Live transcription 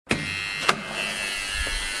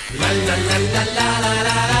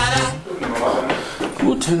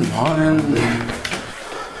Guten Morgen.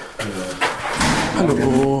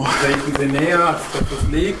 Hallo. Treten Sie näher, als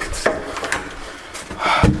das liegt.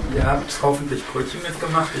 Ihr habt hoffentlich Brötchen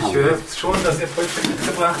mitgemacht. Ich höre schon, dass ihr Brötchen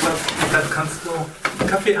mitgebracht habt. Dann kannst du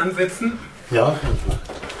Kaffee ansetzen. Ja.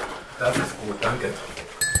 Das ist gut, danke.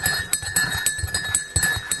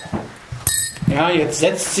 Ja, jetzt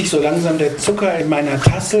setzt sich so langsam der Zucker in meiner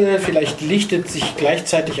Tasse. Vielleicht lichtet sich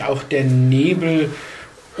gleichzeitig auch der Nebel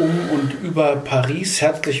um und über Paris.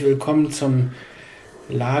 Herzlich willkommen zum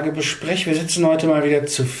Lagebesprech. Wir sitzen heute mal wieder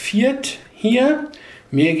zu viert hier.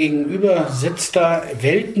 Mir gegenüber sitzt da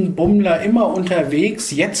Weltenbummler, immer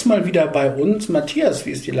unterwegs, jetzt mal wieder bei uns. Matthias,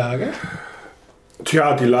 wie ist die Lage?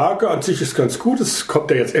 Tja, die Lage an sich ist ganz gut. Es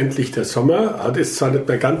kommt ja jetzt endlich der Sommer. Das ist zwar nicht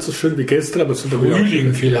mehr ganz so schön wie gestern, aber es ist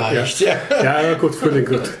Frühling vielleicht. Ja, gut, Frühling,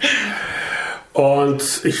 gut.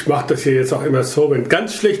 Und ich mache das hier jetzt auch immer so, wenn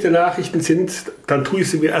ganz schlechte Nachrichten sind, dann tue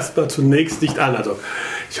ich sie mir erstmal zunächst nicht an. Also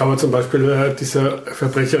ich habe zum Beispiel diese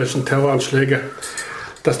verbrecherischen Terroranschläge,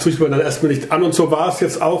 das tue ich mir dann erstmal nicht an. Und so war es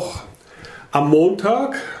jetzt auch am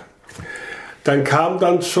Montag. Dann kam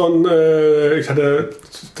dann schon,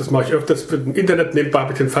 das mache ich öfters, im Internet nebenbei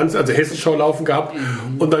mit den Fans, also Hessenschau laufen gehabt.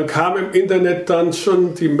 Und dann kam im Internet dann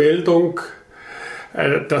schon die Meldung,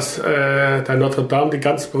 dass der Notre Dame, die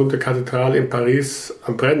ganz berühmte Kathedrale in Paris,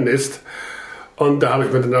 am Brennen ist. Und da habe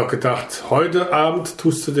ich mir dann auch gedacht, heute Abend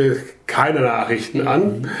tust du dir keine Nachrichten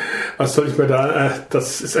an. Was soll ich mir da,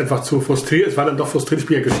 das ist einfach zu frustrierend. Es war dann doch frustrierend, ich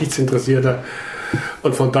bin ja Geschichtsinteressierter.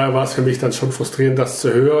 Und von daher war es für mich dann schon frustrierend, das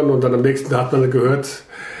zu hören. Und dann am nächsten Tag hat man dann gehört,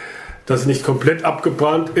 dass es nicht komplett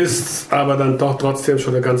abgebrannt ist, aber dann doch trotzdem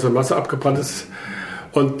schon eine ganze Masse abgebrannt ist.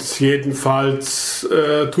 Und jedenfalls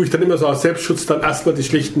tue ich dann immer so aus Selbstschutz dann erstmal die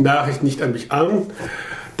schlichten Nachrichten nicht an mich an.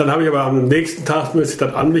 Dann habe ich aber am nächsten Tag mir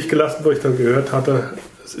dann an mich gelassen, wo ich dann gehört hatte,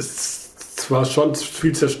 es ist zwar schon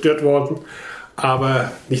viel zerstört worden,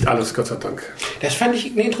 aber nicht alles, Gott sei Dank. Das fand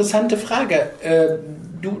ich eine interessante Frage.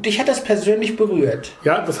 Dich hat das persönlich berührt?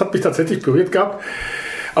 Ja, das hat mich tatsächlich berührt gehabt,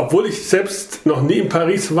 obwohl ich selbst noch nie in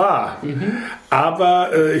Paris war. Aber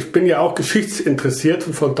ich bin ja auch geschichtsinteressiert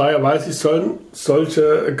und von daher weiß ich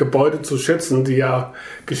solche Gebäude zu schätzen, die ja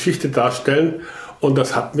Geschichte darstellen. Und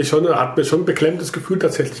das hat mir schon ein beklemmtes Gefühl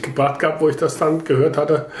tatsächlich gebracht gehabt, wo ich das dann gehört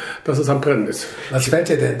hatte, dass es am Brennen ist. Was fällt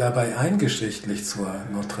dir denn dabei ein geschichtlich zur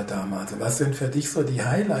Notre Dame? Also was sind für dich so die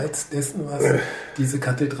Highlights dessen, was diese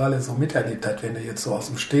Kathedrale so miterlebt hat, wenn du jetzt so aus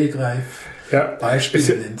dem Stegreif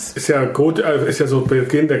Beispiele nennst? Ist ja so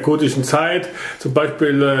Beginn der gotischen Zeit. Zum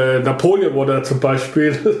Beispiel Napoleon wurde zum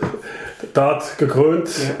Beispiel dort gekrönt.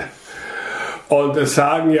 Ja. Und es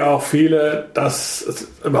sagen ja auch viele, dass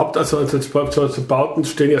überhaupt solche Bauten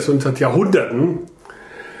stehen ja schon seit Jahrhunderten.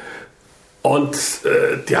 Und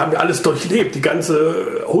die haben ja alles durchlebt, die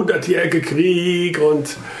ganze 100-jährige Krieg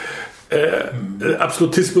und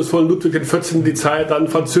Absolutismus von Ludwig XIV, die Zeit, dann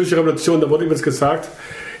Französische Revolution. Da wurde übrigens gesagt,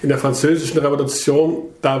 in der Französischen Revolution,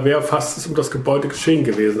 da wäre fast um das Gebäude geschehen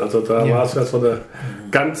gewesen. Also da war es ja so eine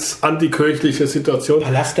ganz antikirchliche Situation.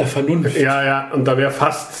 Palast der Vernunft. Ja, und da wäre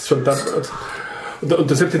fast schon das...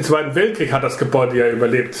 Und selbst den Zweiten Weltkrieg hat das Gebäude ja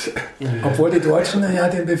überlebt. Obwohl die Deutschen ja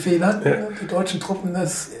den Befehl hatten, die deutschen Truppen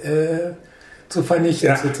das zu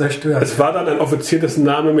vernichten, zu zerstören. Es war dann ein Offizier, dessen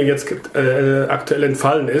Name mir jetzt aktuell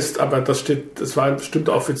entfallen ist, aber das war ein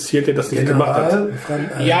bestimmter Offizier, der das nicht gemacht hat.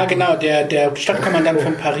 Ja, genau, der Stadtkommandant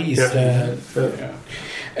von Paris.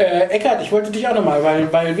 Eckart, ich wollte dich auch nochmal,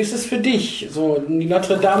 weil wie ist es für dich? So, die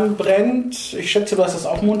Notre Dame brennt. Ich schätze, du hast das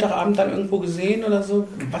auch Montagabend dann irgendwo gesehen oder so.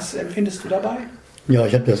 Was empfindest du dabei? Ja,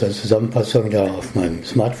 ich habe das als Zusammenfassung da auf meinem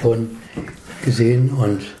Smartphone gesehen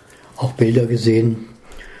und auch Bilder gesehen.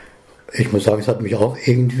 Ich muss sagen, es hat mich auch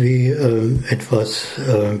irgendwie etwas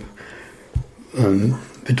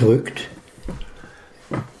bedrückt.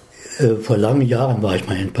 Vor langen Jahren war ich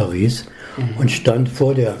mal in Paris und stand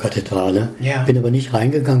vor der Kathedrale. Ja. Bin aber nicht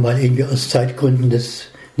reingegangen, weil irgendwie aus Zeitgründen das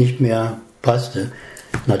nicht mehr passte.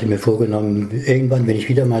 Und hatte mir vorgenommen, irgendwann, wenn ich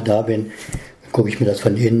wieder mal da bin, gucke ich mir das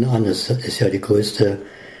von innen an. Das ist ja das größte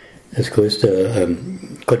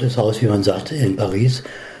Gotteshaus, wie man sagt, in Paris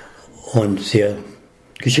und sehr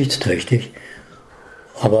geschichtsträchtig.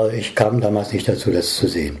 Aber ich kam damals nicht dazu, das zu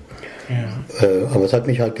sehen. Ja. Aber es hat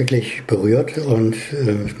mich halt wirklich berührt und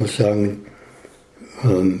ich muss sagen,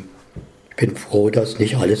 ich bin froh, dass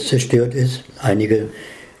nicht alles zerstört ist. Einige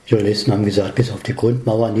Journalisten haben gesagt, bis auf die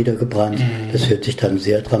Grundmauer niedergebrannt. Das hört sich dann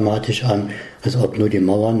sehr dramatisch an, als ob nur die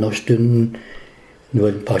Mauern noch stünden,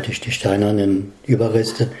 nur praktisch die steinernen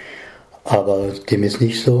Überreste. Aber dem ist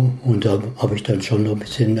nicht so und da habe ich dann schon noch ein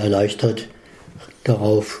bisschen erleichtert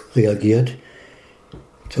darauf reagiert.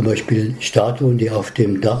 Zum Beispiel Statuen, die auf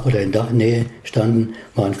dem Dach oder in Dachnähe standen,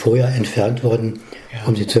 waren vorher entfernt worden,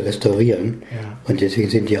 um sie zu restaurieren. Ja. Und deswegen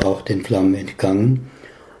sind die auch den Flammen entgangen.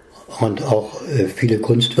 Und auch viele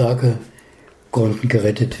Kunstwerke konnten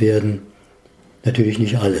gerettet werden. Natürlich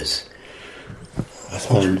nicht alles.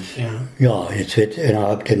 Und ja, jetzt wird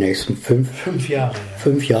innerhalb der nächsten 5 Jahre,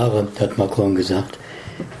 5 Jahre, hat Macron gesagt,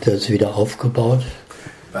 das wieder aufgebaut.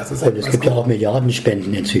 Und es gibt ja auch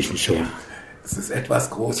Milliardenspenden inzwischen schon. Ja. Es ist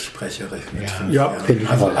etwas großsprecherisch mit 5 Jahren.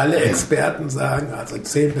 Also alle Experten sagen, also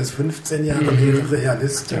 10 bis 15 Jahre wäre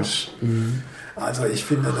realistisch. Ja. Also ich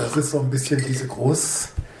finde, das ist so ein bisschen diese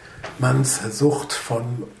Großmannssucht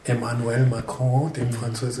von Emmanuel Macron, dem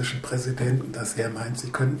französischen Präsidenten, dass er meint,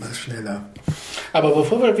 sie könnten das schneller. Aber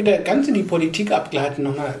bevor wir wieder ganz in die Politik abgleiten,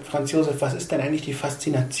 nochmal, Franz Josef, was ist denn eigentlich die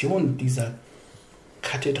Faszination dieser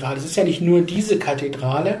Kathedrale? Es ist ja nicht nur diese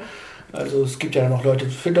Kathedrale, also es gibt ja noch Leute,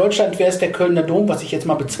 für Deutschland wäre es der Kölner Dom, was ich jetzt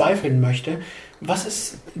mal bezweifeln möchte. Was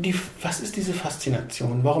ist diese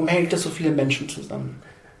Faszination? Warum hält das so viele Menschen zusammen?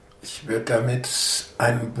 Ich würde damit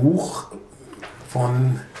einem Buch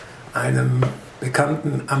von einem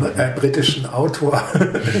bekannten britischen Autor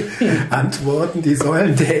antworten, die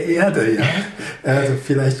Säulen der Erde. Ja? Also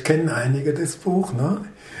vielleicht kennen einige das Buch. Ne?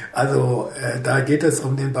 Also da geht es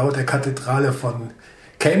um den Bau der Kathedrale von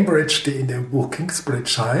Cambridge, die in dem Buch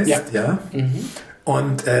Kingsbridge heißt. Ja? Mhm.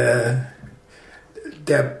 Und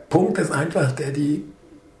der Punkt ist einfach, die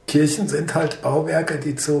Kirchen sind halt Bauwerke,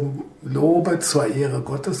 die zum Lobe, zur Ehre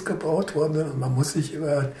Gottes gebaut worden sind. Und man muss sich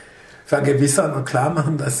vergewissern und klar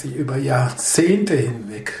machen, dass sie über Jahrzehnte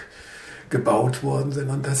hinweg gebaut worden sind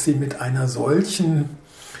und dass sie mit einer solchen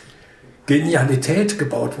Genialität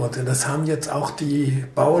gebaut worden sind. Das haben jetzt auch die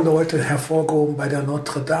Bauleute hervorgehoben bei der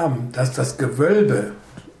Notre Dame, dass das Gewölbe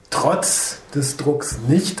trotz des Drucks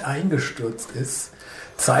nicht eingestürzt ist,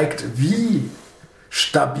 zeigt, wie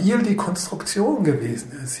stabil die Konstruktion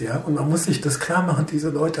gewesen ist. Ja? Und man muss sich das klar machen, diese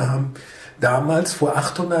Leute haben damals vor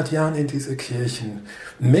 800 Jahren in diese Kirchen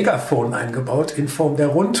ein Megafon eingebaut in Form der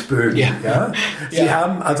Rundbögen. Ja. Ja? Sie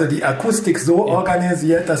haben also die Akustik so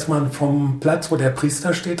organisiert, dass man vom Platz, wo der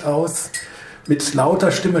Priester steht, aus mit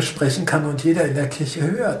lauter Stimme sprechen kann und jeder in der Kirche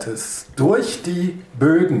hört es. Durch die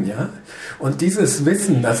Bögen. Ja? Und dieses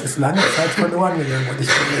Wissen, das ist lange Zeit verloren gegangen. Und ich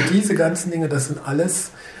finde, diese ganzen Dinge, das sind alles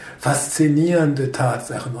faszinierende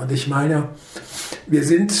Tatsachen. Und ich meine, wir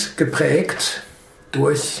sind geprägt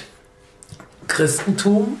durch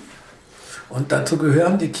Christentum und dazu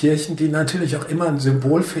gehören die Kirchen, die natürlich auch immer ein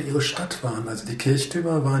Symbol für ihre Stadt waren. Also die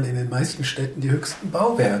Kirchtümer waren in den meisten Städten die höchsten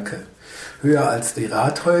Bauwerke, höher als die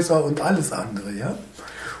Rathäuser und alles andere. Ja?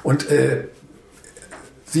 Und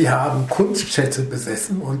sie haben Kunstschätze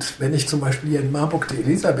besessen und wenn ich zum Beispiel hier in Marburg die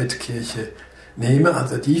Elisabethkirche nehme,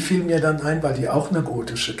 also die fiel mir dann ein, weil die auch eine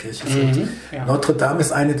gotische Kirche sind. Ja. Notre Dame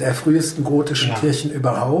ist eine der frühesten gotischen Kirchen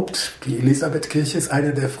überhaupt. Die Elisabethkirche ist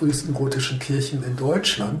eine der frühesten gotischen Kirchen in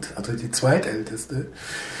Deutschland, also die zweitälteste.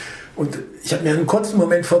 Und ich habe mir einen kurzen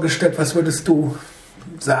Moment vorgestellt, was würdest du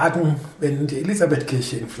sagen, wenn die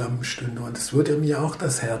Elisabethkirche in Flammen stünde? Und es würde mir auch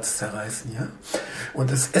das Herz zerreißen. Ja? Und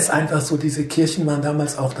es ist einfach so, diese Kirchen waren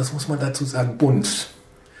damals auch, das muss man dazu sagen, bunt.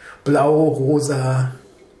 Blau, rosa,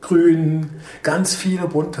 grün, ganz viele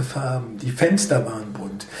bunte Farben. Die Fenster waren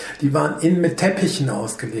bunt. Die waren innen mit Teppichen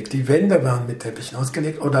ausgelegt. Die Wände waren mit Teppichen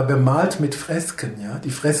ausgelegt oder bemalt mit Fresken. Ja? Die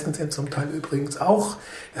Fresken sind zum Teil übrigens auch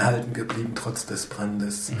erhalten geblieben, trotz des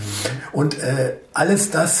Brandes. Mhm. Und alles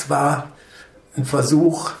das war ein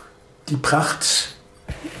Versuch, die Pracht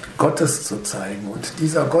Gottes zu zeigen. Und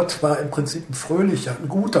dieser Gott war im Prinzip ein fröhlicher, ein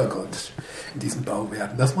guter Gott in diesen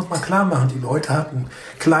Bauwerken. Das muss man klar machen. Die Leute hatten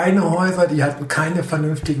kleine Häuser, die hatten keine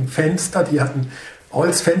vernünftigen Fenster, die hatten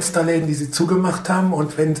Holzfensterläden, die sie zugemacht haben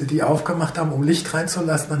und wenn sie die aufgemacht haben, um Licht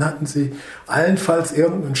reinzulassen, dann hatten sie allenfalls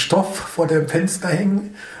irgendeinen Stoff vor dem Fenster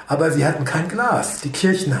hängen, aber sie hatten kein Glas. Die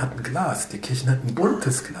Kirchen hatten Glas, die Kirchen hatten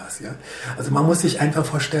buntes Glas. Ja? Also man muss sich einfach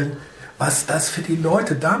vorstellen, was das für die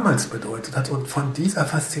Leute damals bedeutet hat. Und von dieser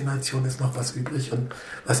Faszination ist noch was übrig. Und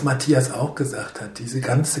was Matthias auch gesagt hat, diese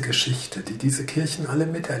ganze Geschichte, die diese Kirchen alle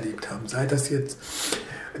miterlebt haben, sei das jetzt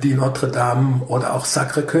die Notre Dame oder auch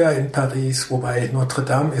Sacré-Cœur in Paris, wobei Notre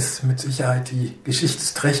Dame ist mit Sicherheit die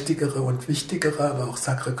geschichtsträchtigere und wichtigere, aber auch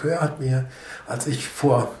Sacré-Cœur hat mir, als ich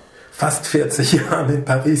vor fast 40 Jahren in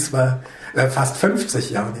Paris war, fast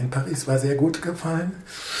 50 Jahren in Paris war, sehr gut gefallen.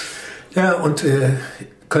 Ja, und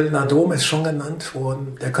Kölner Dom ist schon genannt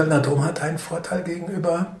worden. Der Kölner Dom hat einen Vorteil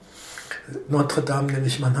gegenüber Notre Dame,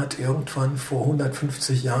 nämlich man hat irgendwann vor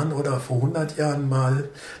 150 Jahren oder vor 100 Jahren mal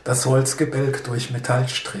das Holzgebälk durch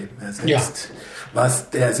Metallstreben ersetzt, was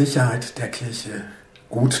der Sicherheit der Kirche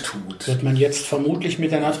gut tut. Wird man jetzt vermutlich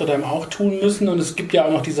mit der Notre Dame auch tun müssen. Und es gibt ja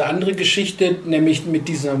auch noch diese andere Geschichte, nämlich mit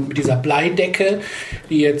dieser Bleidecke,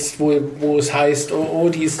 die jetzt, wo es heißt,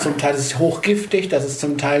 die ist zum Teil, das ist hochgiftig, das ist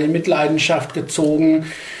zum Teil in Mitleidenschaft gezogen.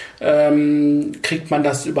 Kriegt man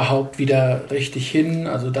das überhaupt wieder richtig hin?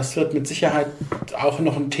 Also das wird mit Sicherheit auch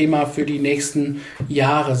noch ein Thema für die nächsten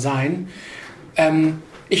Jahre sein.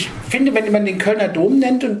 Ich finde, wenn man den Kölner Dom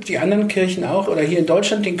nennt und die anderen Kirchen auch, oder hier in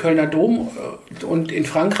Deutschland den Kölner Dom und in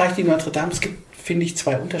Frankreich die Notre Dame, es gibt, finde ich,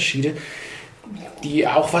 zwei Unterschiede, die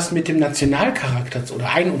auch was mit dem Nationalcharakter,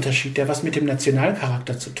 oder ein Unterschied, der was mit dem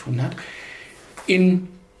Nationalcharakter zu tun hat.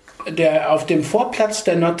 Auf dem Vorplatz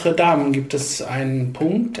der Notre Dame gibt es einen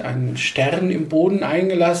Punkt, einen Stern im Boden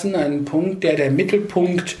eingelassen, einen Punkt, der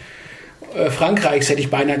Mittelpunkt Frankreichs, hätte ich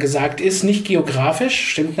beinahe gesagt, ist. Nicht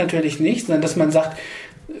geografisch, stimmt natürlich nicht, sondern dass man sagt,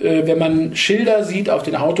 wenn man Schilder sieht auf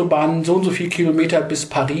den Autobahnen, so und so viel Kilometer bis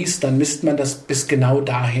Paris, dann misst man das bis genau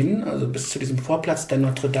dahin, also bis zu diesem Vorplatz der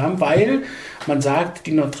Notre Dame, weil man sagt,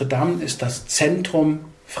 die Notre Dame ist das Zentrum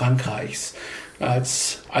Frankreichs.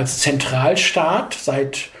 Als Zentralstaat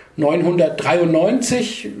seit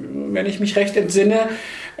 993, wenn ich mich recht entsinne,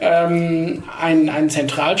 ein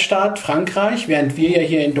Zentralstaat Frankreich, während wir ja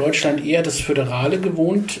hier in Deutschland eher das Föderale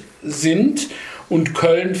gewohnt sind und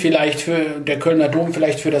der Kölner Dom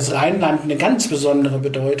vielleicht für das Rheinland eine ganz besondere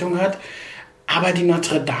Bedeutung hat, aber die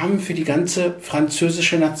Notre Dame für die ganze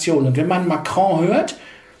französische Nation. Und wenn man Macron hört,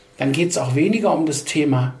 dann geht es auch weniger um das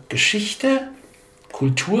Thema Geschichte,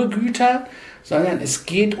 Kulturgüter, sondern es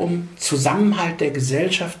geht um Zusammenhalt der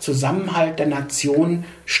Gesellschaft, Zusammenhalt der Nation,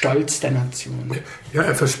 Stolz der Nation. Ja,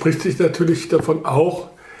 er verspricht sich natürlich davon auch,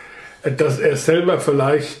 dass er selber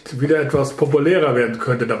vielleicht wieder etwas populärer werden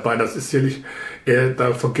könnte dabei. Das ist ja nicht,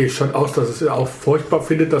 davon gehe ich schon aus, dass er auch furchtbar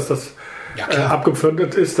findet, dass das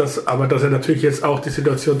abgepfändet ist, aber dass er natürlich jetzt auch die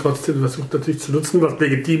Situation trotzdem versucht natürlich zu nutzen, was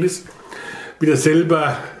legitim ist, wieder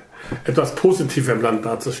selber etwas positiver im Land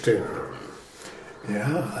darzustellen.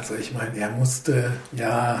 Ja, also ich meine, er musste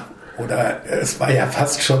es war ja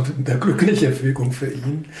fast schon eine glückliche Fügung für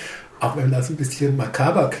ihn, auch wenn das ein bisschen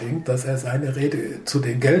makaber klingt, dass er seine Rede zu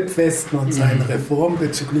den Gelbwesten und seine Reform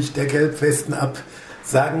bezüglich der Gelbwesten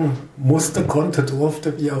absagen musste, konnte,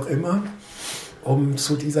 durfte, wie auch immer, um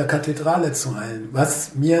zu dieser Kathedrale zu eilen.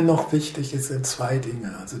 Was mir noch wichtig ist, sind zwei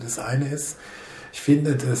Dinge. Also das eine ist, ich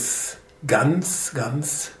finde das ganz,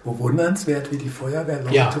 ganz bewundernswert, wie die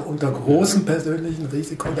Feuerwehrleute unter großem persönlichen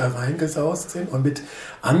Risiko da reingesaust sind und mit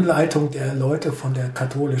Anleitung der Leute von der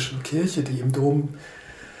katholischen Kirche, die im Dom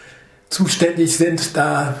zuständig sind,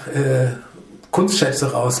 da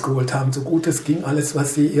Kunstschätze rausgeholt haben, so gut es ging. Alles,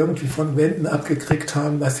 was sie irgendwie von Wänden abgekriegt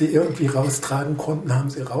haben, was sie irgendwie raustragen konnten,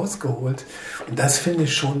 haben sie rausgeholt. Und das finde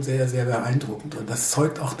ich schon sehr, sehr beeindruckend. Und das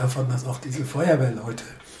zeugt auch davon, dass auch diese Feuerwehrleute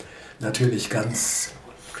natürlich ganz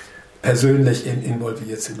persönlich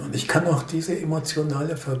involviert sind. Und ich kann auch diese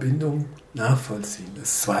emotionale Verbindung nachvollziehen.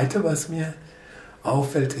 Das Zweite, was mir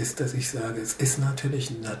auffällt, ist, dass ich sage, es ist natürlich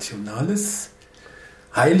ein nationales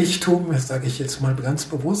Heiligtum, das sage ich jetzt mal ganz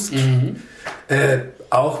bewusst,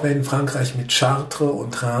 auch wenn Frankreich mit Chartres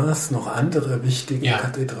und Reims noch andere wichtige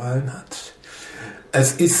Kathedralen hat.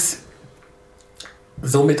 Es ist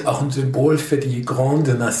somit auch ein Symbol für die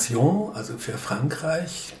Grande Nation, also für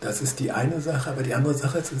Frankreich. Das ist die eine Sache, aber die andere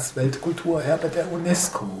Sache ist das Weltkulturerbe der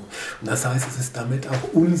UNESCO. Und das heißt, es ist damit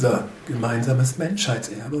auch unser gemeinsames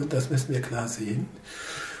Menschheitserbe und das müssen wir klar sehen.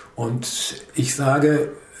 Und ich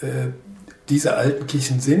sage, diese alten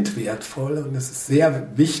Kirchen sind wertvoll und es ist sehr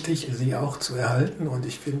wichtig, sie auch zu erhalten. Und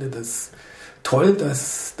ich finde das toll,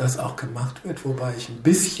 dass das auch gemacht wird, wobei ich ein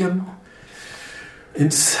bisschen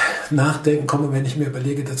ins Nachdenken komme, wenn ich mir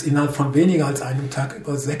überlege, dass innerhalb von weniger als einem Tag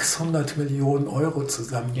über 600 Millionen Euro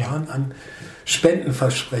zusammen waren an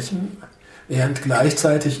Spendenversprechen, während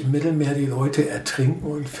gleichzeitig im Mittelmeer die Leute ertrinken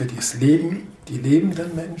und für das Leben, die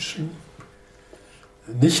lebenden Menschen,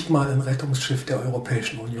 nicht mal ein Rettungsschiff der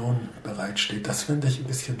Europäischen Union bereitsteht. Das finde ich ein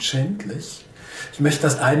bisschen schändlich. Ich möchte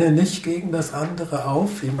das eine nicht gegen das andere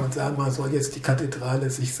aufheben und sagen, man soll jetzt die Kathedrale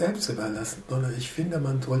sich selbst überlassen, sondern ich finde,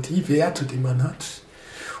 man soll die Werte, die man hat,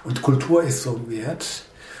 und Kultur ist so ein Wert,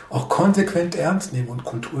 auch konsequent ernst nehmen. Und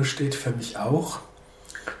Kultur steht für mich auch,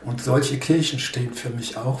 und solche Kirchen stehen für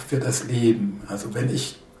mich auch für das Leben. Also wenn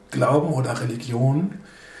ich Glauben oder Religion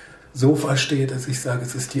so verstehe, dass ich sage,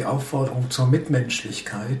 es ist die Aufforderung zur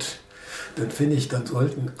Mitmenschlichkeit, dann finde ich, dann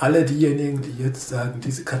sollten alle diejenigen, die jetzt sagen,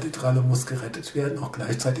 diese Kathedrale muss gerettet werden, auch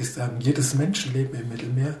gleichzeitig sagen, jedes Menschenleben im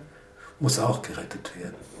Mittelmeer muss auch gerettet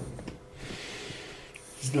werden.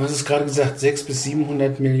 Du hast es gerade gesagt, 600 bis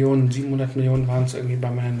 700 Millionen. 700 Millionen waren es irgendwie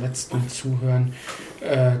bei meinen letzten Zuhören.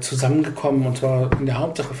 zusammengekommen, und zwar in der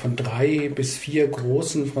Hauptsache von 3 bis 4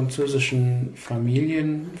 großen französischen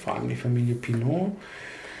Familien, vor allem die Familie Pinault.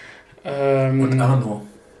 Und Arnaud.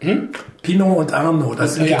 Pinault und Arnaud,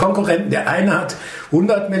 das sind die Konkurrenten. Der eine hat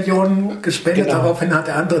 100 Millionen gespendet, genau. Daraufhin hat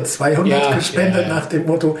der andere 200 gespendet, nach dem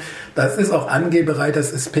Motto, das ist auch Angeberei,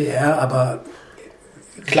 das ist PR, aber...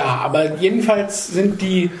 Klar, aber jedenfalls sind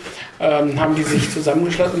haben die sich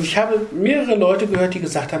zusammengeschlossen. Und ich habe mehrere Leute gehört, die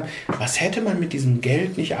gesagt haben, was hätte man mit diesem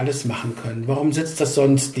Geld nicht alles machen können? Warum sitzt das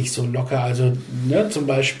sonst nicht so locker? Also zum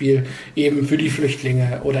Beispiel eben für die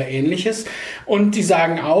Flüchtlinge oder Ähnliches. Und die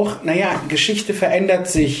sagen auch, naja, Geschichte verändert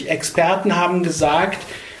sich. Experten haben gesagt,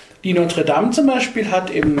 die Notre Dame zum Beispiel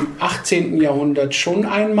hat im 18. Jahrhundert schon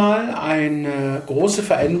einmal eine große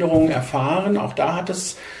Veränderung erfahren. Auch da hat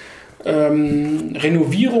es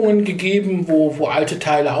Renovierungen gegeben, wo alte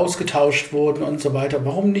Teile ausgetauscht wurden und so weiter.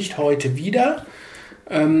 Warum nicht heute wieder?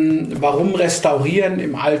 Warum restaurieren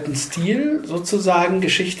im alten Stil sozusagen?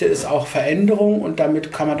 Geschichte ist auch Veränderung und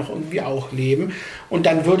damit kann man doch irgendwie auch leben. Und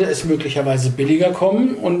dann würde es möglicherweise billiger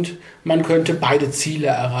kommen und man könnte beide Ziele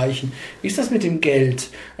erreichen. Wie ist das mit dem Geld?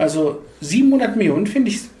 Also 700 Millionen finde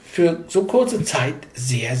ich für so kurze Zeit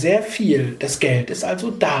sehr, sehr viel. Das Geld ist also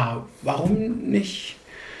da. Warum nicht?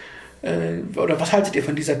 Oder was haltet ihr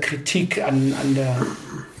von dieser Kritik an der...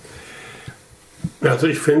 Also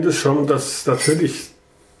ich finde schon, dass natürlich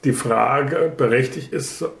die Frage berechtigt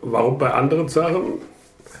ist, warum bei anderen Sachen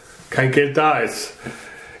kein Geld da ist.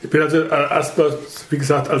 Ich bin also erstmal, wie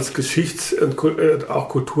gesagt, als Geschichts- und auch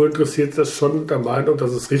Kulturinteressierter schon der Meinung, dass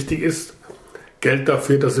es richtig ist, Geld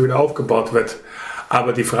dafür, dass es wieder aufgebaut wird.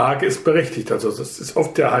 Aber die Frage ist berechtigt. Also das ist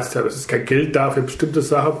oft, heißt ja, es ist kein Geld da für bestimmte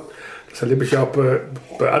Sachen. Das erlebe ich ja auch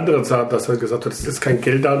bei anderen Sachen, dass man gesagt hat, es ist kein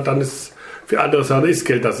Geld da und dann ist für andere Sachen ist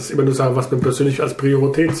Geld. Das ist immer nur Sachen, was man persönlich als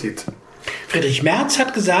Priorität sieht. Friedrich Merz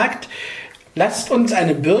hat gesagt, lasst uns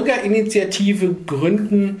eine Bürgerinitiative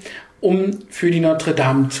gründen, um für die Notre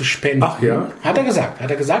Dame zu spenden. Ach ja? Hat er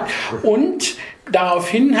gesagt. Und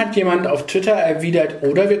daraufhin hat jemand auf Twitter erwidert,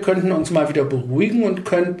 oder wir könnten uns mal wieder beruhigen und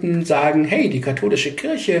könnten sagen, hey, die katholische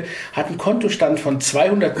Kirche hat einen Kontostand von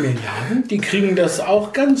 200 Milliarden, die kriegen das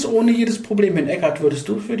auch ganz ohne jedes Problem hin. Eckhard, würdest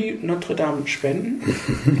du für die Notre Dame spenden?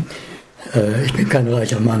 Ich bin kein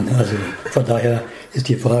reicher Mann, also von daher ist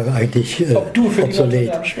die Frage eigentlich ob du für obsolet. Die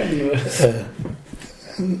Notre Dame spenden würdest.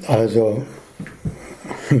 Also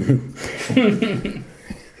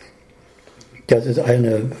das ist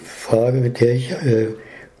eine Frage, mit der ich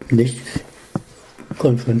nicht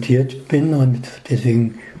konfrontiert bin und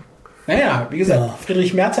deswegen... Naja, wie gesagt,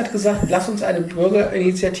 Friedrich Merz hat gesagt, lass uns eine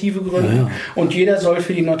Bürgerinitiative gründen und jeder soll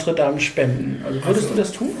für die Notre Dame spenden. Also würdest du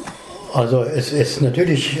das tun? Also es ist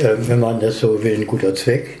natürlich, wenn man das so will, ein guter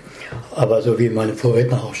Zweck. Aber so wie meine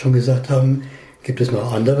Vorredner auch schon gesagt haben, gibt es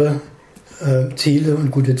noch andere Ziele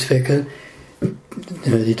und gute Zwecke,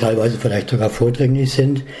 die teilweise vielleicht sogar vordringlich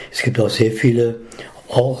sind. Es gibt auch sehr viele,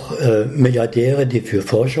 auch Milliardäre, die für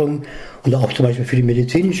Forschung und auch zum Beispiel für die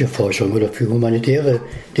medizinische Forschung oder für humanitäre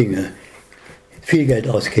Dinge viel Geld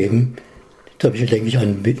ausgeben. Zum Beispiel denke ich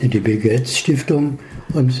an die Bill Gates Stiftung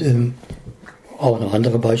und auch noch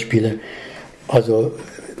andere Beispiele. Also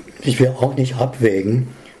ich will auch nicht abwägen.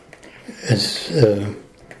 Es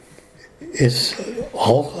ist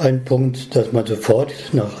auch ein Punkt, dass man sofort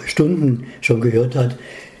nach Stunden schon gehört hat,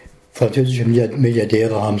 französische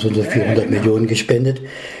Milliardäre haben so 400 Millionen gespendet.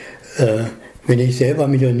 Wenn ich selber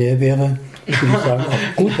Millionär wäre, würde ich sagen,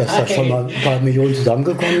 ach gut, dass da schon mal ein paar Millionen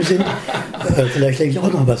zusammengekommen sind. Vielleicht denke ich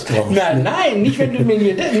auch noch was drauf. Nein, nicht wenn du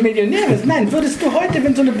Millionär bist. Nein, würdest du heute,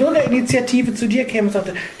 wenn so eine Bürgerinitiative zu dir käme und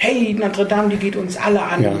sagte, hey, Notre Dame, die geht uns alle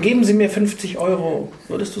an, geben Sie mir 50 €,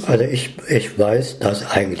 würdest du sagen? Also ich weiß,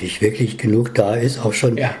 dass eigentlich wirklich genug da ist, auch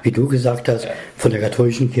schon, wie du gesagt hast, von der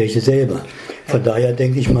katholischen Kirche selber. Von daher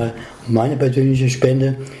denke ich mal, meine persönliche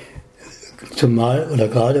Spende, zumal oder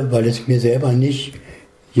gerade, weil es mir selber nicht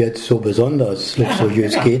jetzt so besonders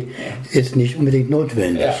luxuriös geht, ist nicht unbedingt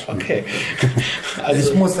notwendig. Ja, okay. Also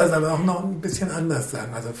ich muss das aber auch noch ein bisschen anders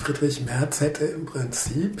sagen. Also Friedrich Merz hätte im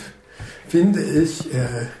Prinzip, finde ich,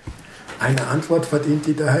 eine Antwort verdient,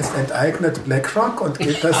 die da heißt, enteignet BlackRock und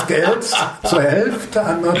gibt das Geld zur Hälfte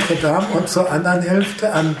an Notre Dame und zur anderen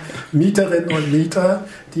Hälfte an Mieterinnen und Mieter,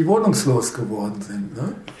 die wohnungslos geworden sind.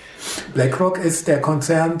 Ne? BlackRock ist der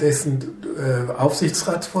Konzern, dessen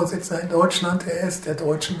Aufsichtsratsvorsitzender in Deutschland er ist, der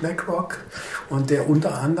deutschen BlackRock, und der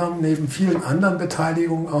unter anderem neben vielen anderen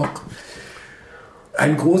Beteiligungen auch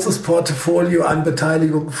ein großes Portfolio an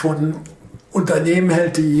Beteiligung von Unternehmen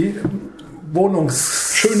hält, die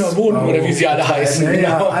Schöner Wohnen oder wie sie alle heißen. Ja,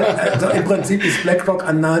 genau. Also im Prinzip ist BlackRock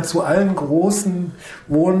an nahezu allen großen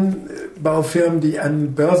Wohnbaufirmen, die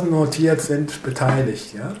an Börsen notiert sind,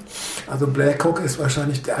 beteiligt. Ja? Also BlackRock ist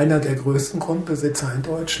wahrscheinlich einer der größten Grundbesitzer in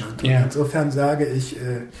Deutschland. Und insofern sage ich,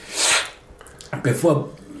 bevor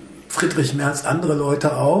Friedrich Merz andere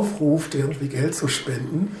Leute aufruft, irgendwie Geld zu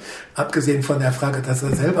spenden, abgesehen von der Frage, dass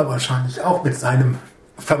er selber wahrscheinlich auch mit seinem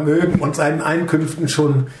Vermögen und seinen Einkünften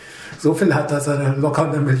schon so viel hat, dass er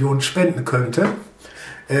locker 1 Million spenden könnte,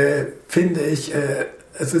 finde ich,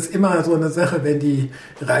 es ist immer so eine Sache, wenn die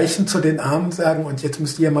Reichen zu den Armen sagen, und jetzt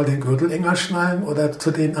müsst ihr mal den Gürtel enger schnallen, oder zu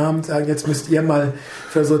den Armen sagen, jetzt müsst ihr mal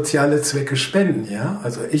für soziale Zwecke spenden. Ja?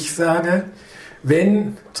 Also ich sage,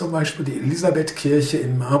 wenn zum Beispiel die Elisabethkirche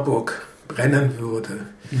in Marburg brennen würde,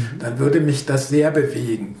 dann würde mich das sehr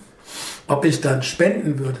bewegen. Ob ich dann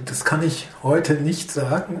spenden würde, das kann ich heute nicht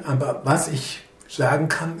sagen, aber was ich sagen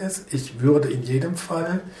kann ist, ich würde in jedem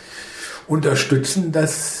Fall unterstützen,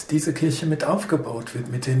 dass diese Kirche mit aufgebaut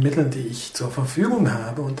wird, mit den Mitteln, die ich zur Verfügung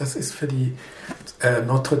habe. Und das ist für die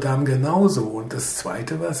Notre Dame genauso. Und das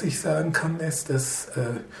Zweite, was ich sagen kann, ist, dass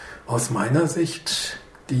aus meiner Sicht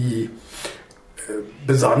die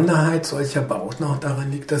Besonderheit solcher Bauten auch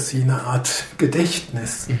darin liegt, dass sie eine Art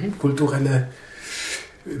Gedächtnis, kulturelle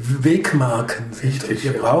Wegmarken sind. Und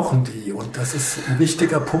wir brauchen die. Und das ist ein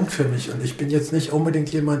wichtiger Punkt für mich. Und ich bin jetzt nicht unbedingt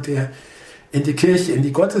jemand, der in die Kirche, in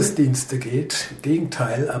die Gottesdienste geht. Im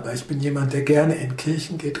Gegenteil, aber ich bin jemand, der gerne in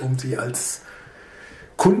Kirchen geht, um sie als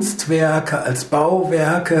Kunstwerke, als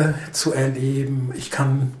Bauwerke zu erleben. Ich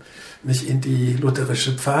kann mich in die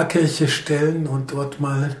lutherische Pfarrkirche stellen und dort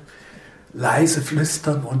mal leise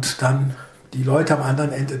flüstern und dann die Leute am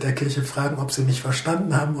anderen Ende der Kirche fragen, ob sie mich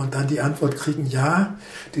verstanden haben und dann die Antwort kriegen, ja,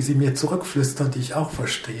 die sie mir zurückflüstern, die ich auch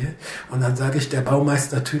verstehe. Und dann sage ich, der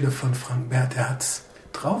Baumeister Thüle von Frankenberg, der hat's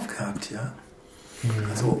drauf gehabt, ja.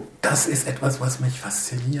 Also das ist etwas, was mich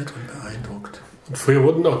fasziniert und beeindruckt. Und früher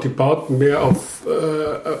wurden auch die Bauten mehr auf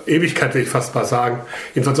Ewigkeit, will ich fast mal sagen,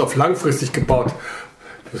 jedenfalls auf langfristig gebaut.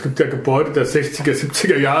 Es gibt ja Gebäude der 60er,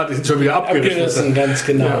 70er Jahre, die sind schon wieder abgerissen. Ganz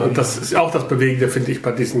genau. Ja, und das ist auch das Bewegende, finde ich,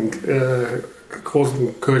 bei diesen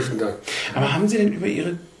großen Kirchen da. Aber haben Sie denn über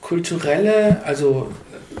Ihre kulturelle, also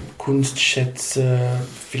Kunstschätze,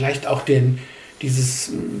 vielleicht auch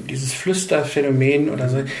dieses Flüsterphänomen oder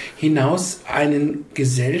so, hinaus einen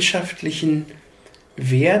gesellschaftlichen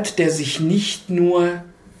Wert, der sich nicht nur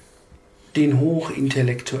den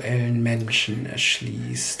hochintellektuellen Menschen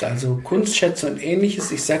erschließt. Also Kunstschätze und Ähnliches,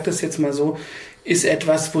 ich sage das jetzt mal so, ist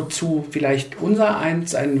etwas, wozu vielleicht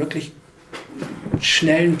unsereins einen wirklich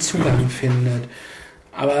schnellen Zugang findet.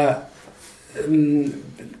 Aber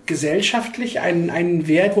gesellschaftlich einen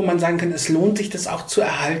Wert, wo man sagen kann, es lohnt sich, das auch zu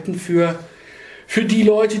erhalten für die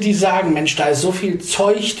Leute, die sagen, Mensch, da ist so viel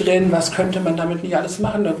Zeug drin, was könnte man damit nicht alles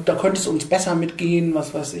machen? Da könnte es uns besser mitgehen,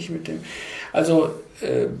 was weiß ich mit dem. Also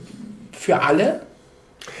für alle?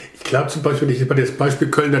 Ich glaube zum Beispiel, wenn ich das Beispiel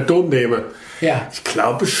Kölner Dom nehme, ich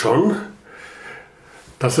glaube schon,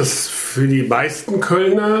 dass es für die meisten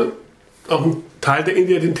Kölner auch ein Teil der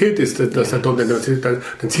Identität ist, dass der Dom,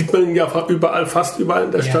 dann sieht man ihn ja fast überall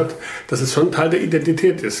in der Stadt, dass es schon ein Teil der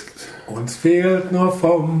Identität ist. Uns fehlt nur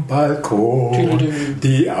vom Balkon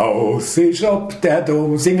die Aussicht ob der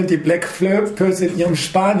Dom, singen die Black Flöpers in ihrem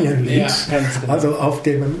Spanienlied. Ja, genau. Also auf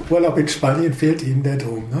dem Urlaub in Spanien fehlt ihnen der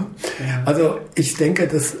Dom. Ne? Ja. Also ich denke,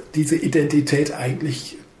 dass diese Identität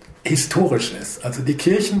eigentlich historisch ist. Also die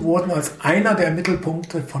Kirchen wurden als einer der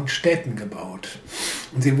Mittelpunkte von Städten gebaut.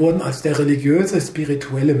 Und sie wurden als der religiöse,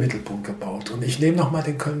 spirituelle Mittelpunkt gebaut. Und ich nehme nochmal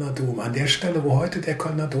den Kölner Dom. An der Stelle, wo heute der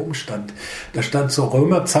Kölner Dom stand, da stand zur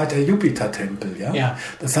Römerzeit der Jupitertempel. Ja?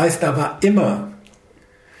 Das heißt, da war immer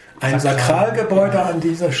ein Sakralgebäude an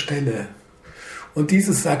dieser Stelle. Und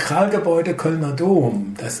dieses Sakralgebäude Kölner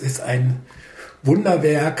Dom, das ist ein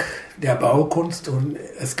Wunderwerk der Baukunst, und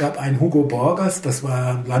es gab einen Hugo Borgers, das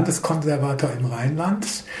war ein Landeskonservator im Rheinland,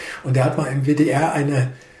 und der hat mal im WDR eine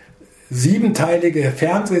 7-teilige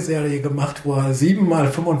Fernsehserie gemacht, wo er 7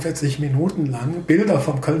 mal 45 Minuten lang Bilder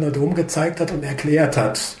vom Kölner Dom gezeigt hat und erklärt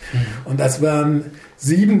hat. Und das waren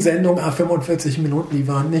 7 Sendungen à 45 Minuten, die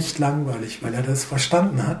waren nicht langweilig, weil er das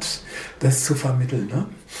verstanden hat, das zu vermitteln. Ne?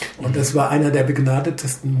 Und das war einer der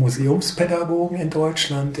begnadetesten Museumspädagogen in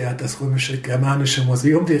Deutschland. Der hat das Römisch-Germanische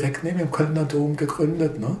Museum direkt neben dem Kölner Dom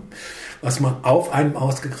gegründet, ne? Was man auf einem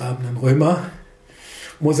ausgegrabenen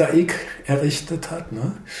Römer-Mosaik errichtet hat.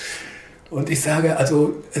 Ne? Und ich sage,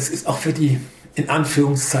 also es ist auch für die in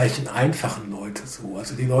Anführungszeichen einfachen Leute so.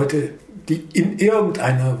 Also die Leute, die in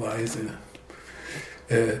irgendeiner Weise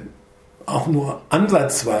auch nur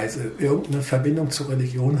ansatzweise irgendeine Verbindung zur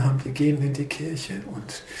Religion haben, die gehen in die Kirche.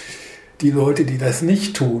 Und die Leute, die das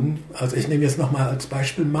nicht tun, also ich nehme jetzt nochmal als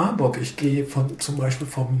Beispiel Marburg. Ich gehe zum Beispiel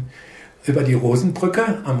über die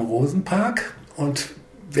Rosenbrücke am Rosenpark und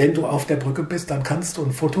wenn du auf der Brücke bist, dann kannst du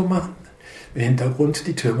ein Foto machen. Im Hintergrund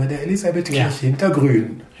die Türme der Elisabethkirche,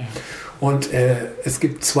 hintergrün. Ja. Und es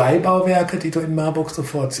gibt 2 Bauwerke, die du in Marburg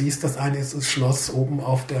sofort siehst. Das eine ist das Schloss oben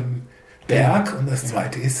auf dem Berg und das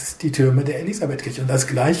zweite ist die Türme der Elisabethkirche. Und das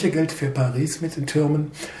Gleiche gilt für Paris mit den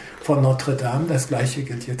Türmen von Notre Dame. Das Gleiche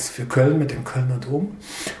gilt jetzt für Köln mit dem Kölner Dom.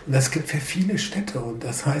 Und das gilt für viele Städte. Und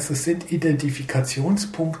das heißt, es sind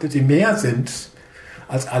Identifikationspunkte, die mehr sind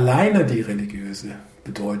als alleine die religiöse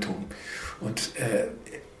Bedeutung. Und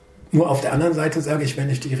nur auf der anderen Seite sage ich, wenn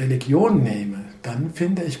ich die Religion nehme, dann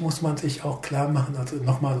finde ich, muss man sich auch klar machen, also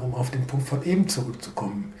nochmal, um auf den Punkt von eben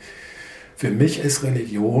zurückzukommen. Für mich ist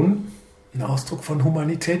Religion ein Ausdruck von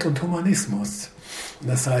Humanität und Humanismus. Und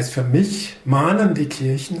das heißt, für mich mahnen die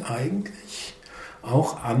Kirchen eigentlich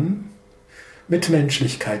auch an, mit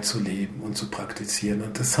Menschlichkeit zu leben und zu praktizieren.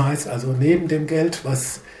 Und das heißt also, neben dem Geld,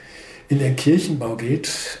 was in den Kirchenbau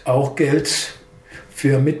geht, auch Geld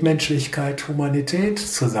für Mitmenschlichkeit, Humanität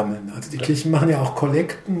zu sammeln. Also die Kirchen machen ja auch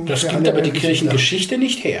Kollekten. Das gibt aber die Kirchengeschichte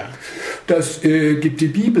nicht her. Das gibt die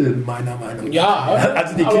Bibel meiner Meinung nach. Ja,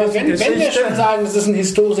 also die aber wenn wir schon sagen, das sind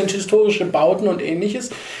historische Bauten und Ähnliches,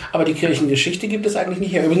 aber die Kirchengeschichte gibt es eigentlich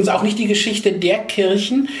nicht her. Übrigens auch nicht die Geschichte der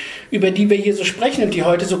Kirchen, über die wir hier so sprechen und die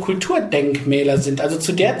heute so Kulturdenkmäler sind. Also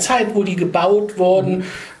zu der Zeit, wo die gebaut wurden,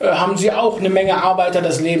 haben sie auch eine Menge Arbeiter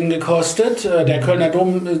das Leben gekostet. Der Kölner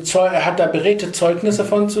Dom hat da beredte Zeugnisse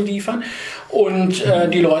davon zu liefern. Und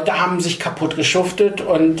die Leute haben sich kaputt geschuftet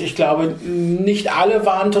und ich glaube, nicht alle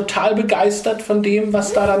waren total begeistert von dem,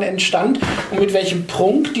 was da dann entstand und mit welchem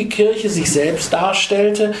Prunk die Kirche sich selbst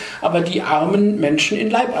darstellte, aber die armen Menschen in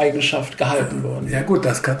Leibeigenschaft gehalten wurden. Ja gut,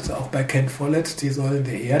 das kannst du auch bei Ken Follett, die Säulen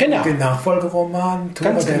der Erde, den Nachfolgeroman,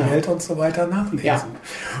 Tore der Welt und so weiter nachlesen. Ja.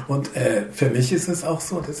 Und für mich ist es auch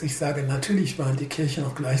so, dass ich sage, natürlich waren die Kirchen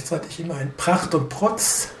auch gleichzeitig immer ein Pracht- und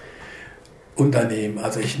Protz Unternehmen.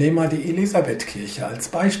 Also ich nehme mal die Elisabethkirche als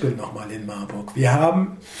Beispiel nochmal in Marburg. Wir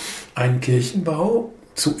haben einen Kirchenbau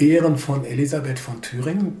zu Ehren von Elisabeth von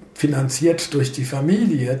Thüringen, finanziert durch die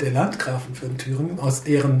Familie der Landgrafen von Thüringen, aus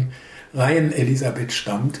deren Reihen Elisabeth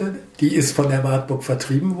stammte. Die ist von der Wartburg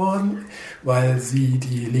vertrieben worden, weil sie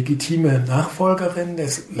die legitime Nachfolgerin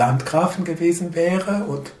des Landgrafen gewesen wäre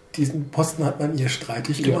und diesen Posten hat man ihr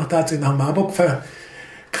streitig gemacht. Da hat sie nach Marburg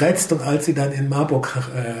verkretzt und als sie dann in Marburg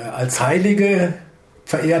als Heilige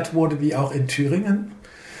verehrt wurde, wie auch in Thüringen,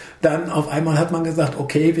 dann auf einmal hat man gesagt,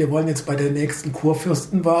 okay, wir wollen jetzt bei der nächsten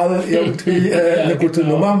Kurfürstenwahl irgendwie eine gute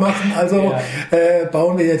Nummer machen, also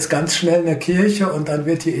bauen wir jetzt ganz schnell eine Kirche und dann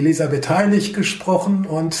wird die Elisabeth heilig gesprochen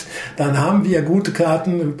und dann haben wir gute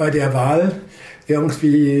Karten bei der Wahl,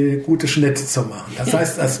 irgendwie gute Schnitte zu machen. Das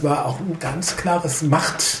heißt, das war auch ein ganz klares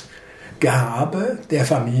Machtgehabe der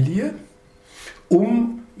Familie,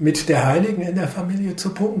 um mit der Heiligen in der Familie zu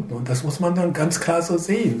punkten. Und das muss man dann ganz klar so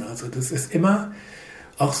sehen. Also das ist immer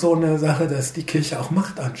auch so eine Sache, dass die Kirche auch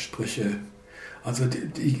Machtansprüche, also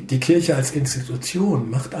die Kirche als Institution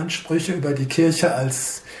Machtansprüche über die Kirche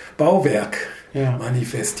als Bauwerk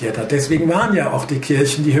manifestiert hat. Deswegen waren ja auch die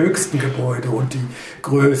Kirchen die höchsten Gebäude und die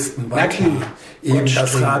größten, weil die eben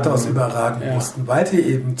das Rathaus überragen mussten, weil die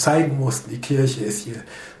eben zeigen mussten, die Kirche ist hier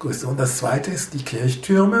größte. Und das Zweite ist, die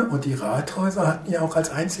Kirchtürme und die Rathäuser hatten ja auch als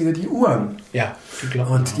einzige die Uhren. Ja,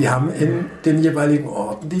 und die haben in den jeweiligen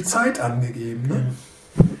Orten die Zeit angegeben. Ne?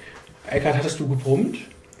 Eckhard, hattest du gebrummt?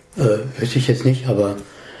 Wüsste ich jetzt nicht, aber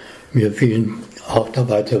mir fielen auch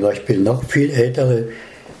dabei zum Beispiel noch viel ältere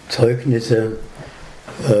Zeugnisse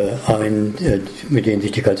ein, mit denen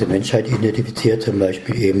sich die ganze Menschheit identifiziert, zum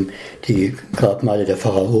Beispiel eben die Grabmale der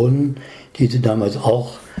Pharaonen, die sie damals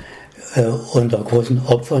auch unter großen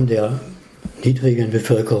Opfern der niedrigen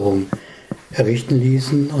Bevölkerung errichten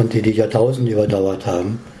ließen und die Jahrtausende überdauert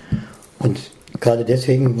haben. Und gerade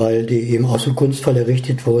deswegen, weil die eben auch so kunstvoll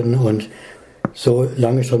errichtet wurden und so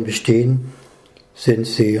lange schon bestehen, sind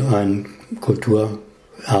sie ein Kulturerbe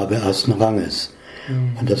ersten Ranges.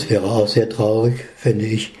 Und das wäre auch sehr traurig, finde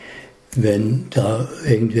ich, wenn da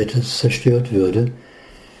irgendetwas zerstört würde.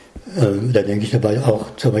 Da denke ich dabei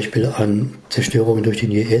auch zum Beispiel an Zerstörungen durch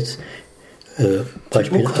den IS,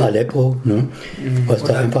 Beispiel Aleppo, ne? Was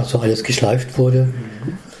da einfach so alles geschleift wurde,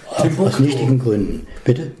 aus nichtigen Gründen.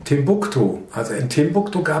 Bitte? Timbuktu. Also in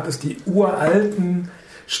Timbuktu gab es die uralten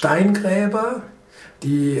Steingräber,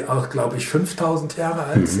 die auch, glaube ich, 5000 Jahre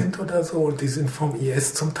alt sind oder so, und die sind vom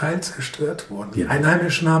IS zum Teil zerstört worden. Die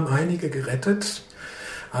Einheimischen haben einige gerettet,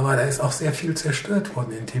 aber da ist auch sehr viel zerstört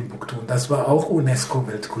worden in Timbuktu. Und das war auch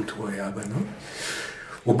UNESCO-Weltkulturerbe. Ne?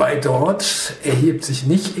 Wobei dort erhebt sich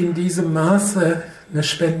nicht in diesem Maße eine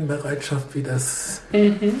Spendenbereitschaft, wie das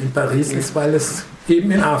in Paris ist, weil es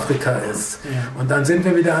eben in Afrika ist. Ja. Und dann sind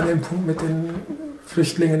wir wieder an dem Punkt mit den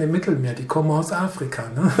Flüchtlingen im Mittelmeer, die kommen aus Afrika.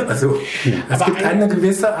 Ne? Also es gibt eine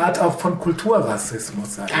gewisse Art auch von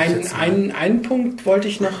Kulturrassismus. Einen Punkt wollte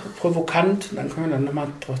ich noch provokant, dann können wir dann nochmal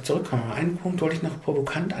drauf zurückkommen, einen Punkt wollte ich noch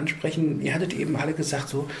provokant ansprechen. Ihr hattet eben alle gesagt,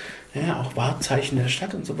 so, ja, auch Wahrzeichen der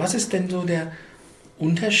Stadt und so. Was ist denn so der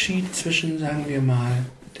Unterschied zwischen, sagen wir mal,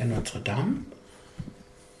 der Notre Dame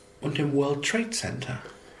und dem World Trade Center?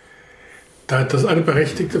 Das ist eine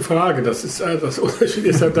berechtigte Frage. Das Unterschied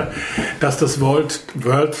ist halt, dass das World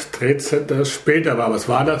Trade Center später war. Aber es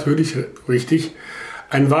war natürlich richtig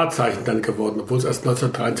ein Wahrzeichen dann geworden. Obwohl es erst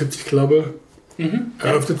 1973, glaube ich,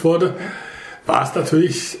 eröffnet wurde, war es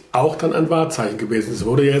natürlich auch dann ein Wahrzeichen gewesen. Es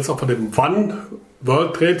wurde ja jetzt auch von dem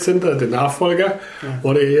World Trade Center, der Nachfolger,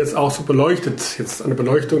 wurde jetzt auch so beleuchtet. Jetzt eine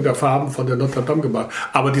Beleuchtung der Farben von der Notre Dame gemacht.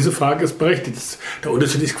 Aber diese Frage ist berechtigt. Der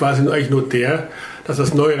Unterschied ist quasi eigentlich nur der, dass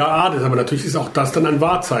das neuere Art ist. Aber natürlich ist auch das dann ein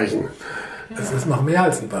Wahrzeichen. Es ist noch mehr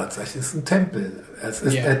als ein Wahrzeichen. Es ist ein Tempel. Es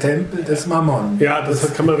ist der Tempel des Mammon. Ja,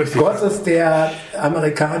 das kann man richtig sagen. Gott ist der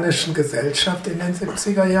amerikanischen Gesellschaft in den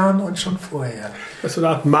 70er Jahren und schon vorher. Das ist so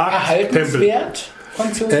eine Art Markttempel.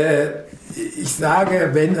 Ich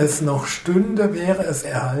sage, wenn es noch stünde, wäre es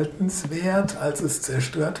erhaltenswert. Als es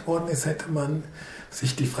zerstört worden ist, hätte man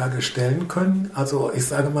sich die Frage stellen können. Also ich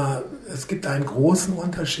sage mal, es gibt einen großen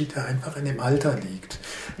Unterschied, der einfach in dem Alter liegt,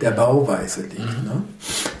 der Bauweise liegt. Ne?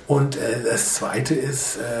 Und das Zweite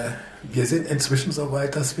ist, wir sind inzwischen so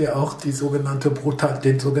weit, dass wir auch den sogenannten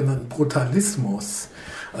Brutalismus,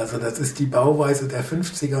 also das ist die Bauweise der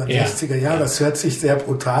 50er und 60er Jahre. Das hört sich sehr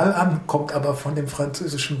brutal an, kommt aber von dem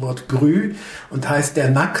französischen Wort Grue und heißt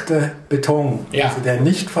der nackte Beton, also der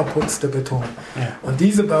nicht verputzte Beton. Ja. Und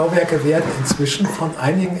diese Bauwerke werden inzwischen von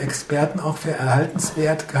einigen Experten auch für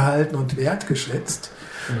erhaltenswert gehalten und wertgeschätzt.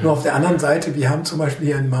 Nur auf der anderen Seite, wir haben zum Beispiel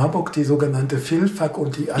hier in Marburg die sogenannte Filfak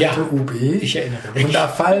und die alte UB. Ich erinnere mich. Und da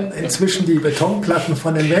fallen inzwischen die Betonplatten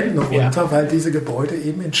von den Wänden runter, weil diese Gebäude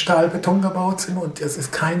eben in Stahlbeton gebaut sind und das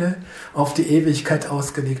ist keine auf die Ewigkeit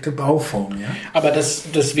ausgelegte Bauform. Ja? Aber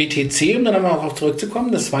das WTC, um dann aber auch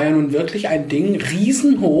zurückzukommen, das war ja nun wirklich ein Ding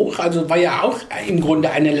riesenhoch, also war ja auch im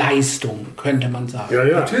Grunde eine Leistung, könnte man sagen. Ja,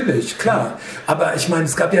 natürlich, klar. Aber ich meine,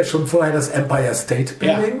 es gab ja schon vorher das Empire State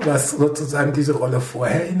Building, was sozusagen diese Rolle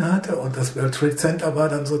vorher innehatte und das World Trade Center war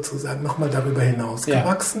dann sozusagen nochmal darüber hinaus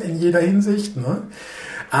gewachsen in jeder Hinsicht. Ne?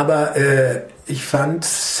 Aber ich fand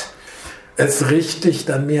es richtig,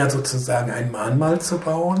 dann mehr sozusagen ein Mahnmal zu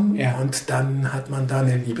bauen und dann hat man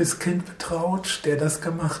Daniel Liebeskind betraut, der das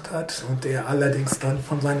gemacht hat und der allerdings dann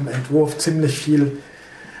von seinem Entwurf ziemlich viel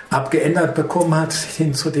abgeändert bekommen hat,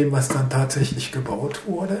 hin zu dem, was dann tatsächlich gebaut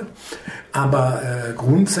wurde. Aber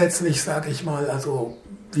grundsätzlich sage ich mal, also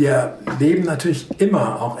wir leben natürlich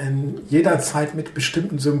immer, auch in jeder Zeit mit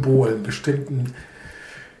bestimmten Symbolen, bestimmten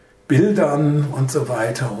Bildern und so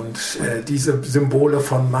weiter. Und diese Symbole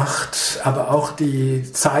von Macht, aber auch die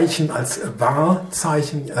Zeichen als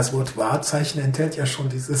Wahrzeichen, das Wort Wahrzeichen enthält ja schon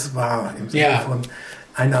dieses Wahr im Sinne von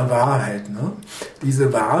einer Wahrheit. Ne?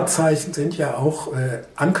 Diese Wahrzeichen sind ja auch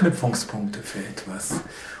Anknüpfungspunkte für etwas.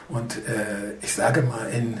 Und ich sage mal,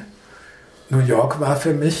 in New York war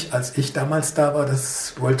für mich, als ich damals da war,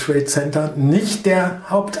 das World Trade Center nicht der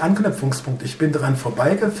Hauptanknüpfungspunkt. Ich bin dran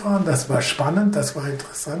vorbeigefahren, das war spannend, das war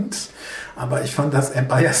interessant, aber ich fand das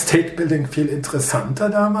Empire State Building viel interessanter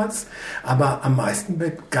damals. Aber am meisten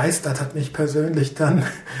begeistert hat mich persönlich dann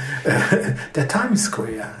der Times Square,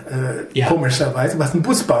 komischerweise, was ein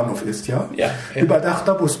Busbahnhof ist,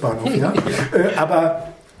 überdachter Busbahnhof, aber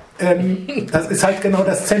das ist halt genau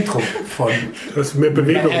das Zentrum von... Das ist mehr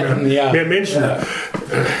Bewegung, mehr Menschen. Ja.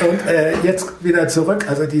 Und jetzt wieder zurück,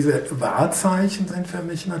 also diese Wahrzeichen sind für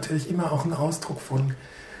mich natürlich immer auch ein Ausdruck von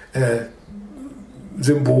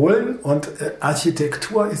Symbolen und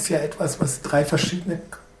Architektur ist ja etwas, was 3 verschiedene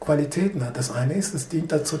Qualitäten hat. Das eine ist, es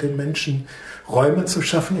dient dazu, den Menschen Räume zu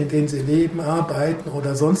schaffen, in denen sie leben, arbeiten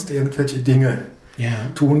oder sonst irgendwelche Dinge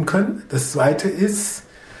tun können. Das zweite ist,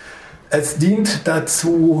 es dient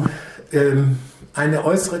dazu, eine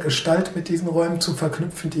äußere Gestalt mit diesen Räumen zu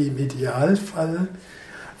verknüpfen, die im Idealfall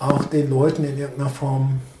auch den Leuten in irgendeiner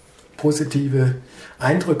Form positive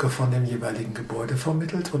Eindrücke von dem jeweiligen Gebäude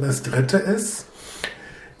vermittelt. Und das dritte ist,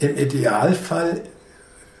 im Idealfall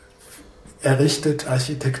errichtet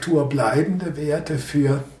Architektur bleibende Werte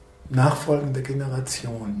für nachfolgende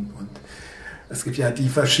Generationen. Und Es gibt ja die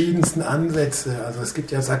verschiedensten Ansätze. Also es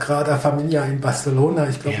gibt ja Sagrada Familia in Barcelona.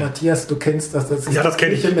 Ich glaube, Matthias, du kennst das. Das ist das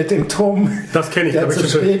kenne ich. Mit dem Turm, das kenne ich. Der zu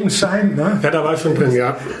schweben scheint. Ne? Ja, da war ich schon drin,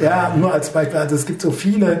 ja. Ja, nur als Beispiel. Also es gibt so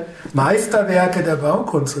viele Meisterwerke der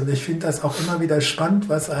Baukunst. Und ich finde das auch immer wieder spannend,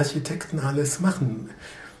 was Architekten alles machen.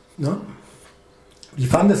 Ne? Wie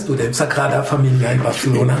fandest du den Sagrada Familia in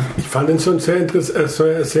Barcelona? Ich fand den schon sehr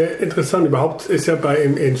interessant. Überhaupt ist ja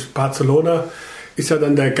in Barcelona ist ja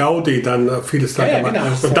dann der Gaudi dann vieles da gemacht. Genau,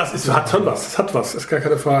 und das hat schon was. Das hat was, ist gar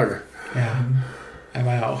keine Frage. Ja, er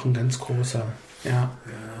war ja auch ein ganz großer. Ja.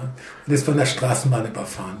 Und ist von der Straßenbahn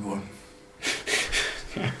überfahren worden.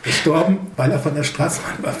 Gestorben, weil er von der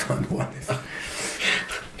Straßenbahn überfahren worden ist.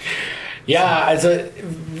 Ja, also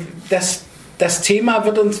das Thema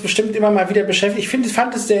wird uns bestimmt immer mal wieder beschäftigen. Ich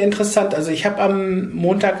fand es sehr interessant. Also ich habe am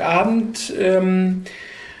Montagabend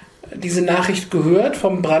diese Nachricht gehört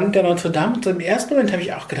vom Brand der Notre Dame. Und im ersten Moment habe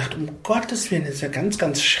ich auch gedacht, um Gottes Willen, das ist ja ganz,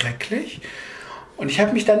 ganz schrecklich. Und ich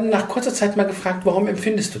habe mich dann nach kurzer Zeit mal gefragt, warum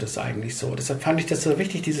empfindest du das eigentlich so? Deshalb fand ich das so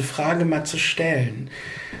wichtig, diese Frage mal zu stellen.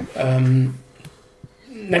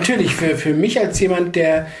 Natürlich für mich als jemand,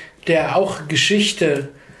 der auch Geschichte,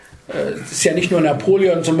 es ist ja nicht nur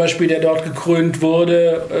Napoleon zum Beispiel, der dort gekrönt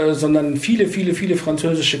wurde, sondern viele, viele, viele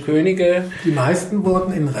französische Könige. Die meisten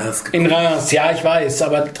wurden in Reims gekrönt. In Reims, ja, ich weiß,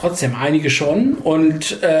 aber trotzdem einige schon.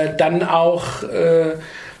 Und dann auch,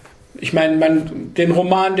 ich meine, den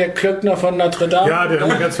Roman Der Klöckner von Notre Dame. Ja, den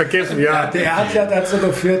haben wir ganz vergessen, ja. Der hat ja dazu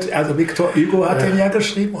geführt, also Victor Hugo hat den ja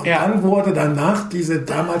geschrieben und dann wurde danach diese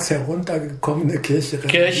damals heruntergekommene Kirche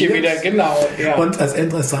wieder, genau. Ja. Und das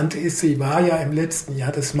Interessante ist, sie war ja im letzten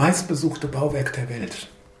Jahr das meistbesuchte Bauwerk der Welt.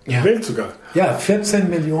 Ja. Welt sogar? Ja, 14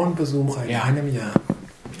 Millionen Besucher in einem Jahr.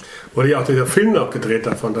 Wurde ja auch dieser Film noch gedreht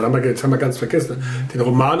davon. Jetzt haben wir ganz vergessen. Den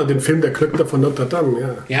Roman und den Film Der Klöckner von Notre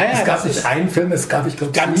Dame. Ja, es gab nicht einen Film, es gab, ich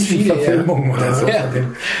glaube, ganz viele Verfilmungen oder so von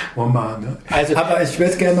dem Roman. Ne? Also, aber ich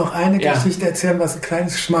würde gerne noch eine Geschichte erzählen, was ein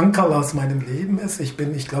kleines Schmankerl aus meinem Leben ist. Ich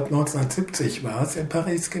glaube 1970 war es in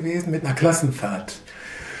Paris gewesen mit einer Klassenfahrt.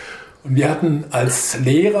 Und wir hatten als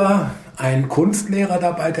Lehrer einen Kunstlehrer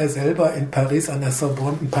dabei, der selber in Paris an der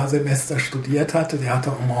Sorbonne ein paar Semester studiert hatte. Der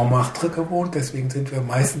hatte am Montmartre gewohnt, deswegen sind wir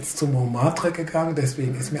meistens zum Montmartre gegangen.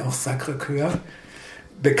 Deswegen ist mir auch Sacré-Cœur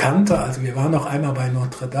bekannter. Also wir waren noch einmal bei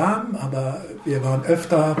Notre Dame, aber wir waren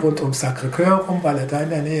öfter rund um Sacré-Cœur rum, weil er da in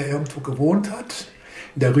der Nähe irgendwo gewohnt hat,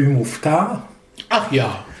 in der Rue Mouffetard. Ach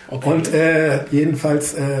ja, okay. Und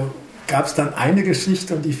jedenfalls gab es dann eine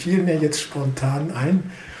Geschichte und die fiel mir jetzt spontan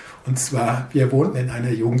ein. Und zwar, wir wohnten in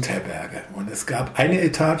einer Jugendherberge und es gab eine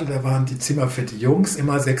Etage, da waren die Zimmer für die Jungs,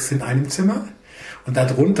 immer 6 in einem Zimmer und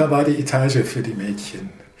darunter war die Etage für die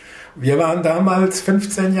Mädchen. Wir waren damals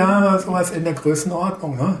 15 Jahre, sowas in der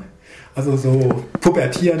Größenordnung, ne? Also so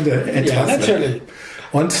pubertierende etwas. Ja, natürlich.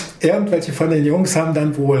 Und irgendwelche von den Jungs haben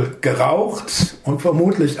dann wohl geraucht und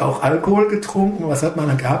vermutlich auch Alkohol getrunken. Was hat man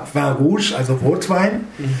dann gehabt? Vin Rouge, also Rotwein.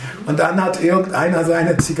 Und dann hat irgendeiner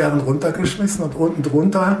seine Zigarren runtergeschmissen und unten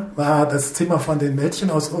drunter war das Zimmer von den Mädchen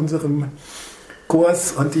aus unserem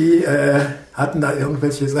Kurs und die hatten da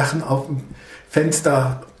irgendwelche Sachen auf dem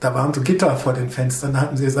Fenster. Da waren so Gitter vor den Fenstern, da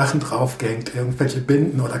hatten sie Sachen draufgehängt, irgendwelche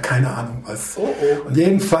Binden oder keine Ahnung was. Oh. Und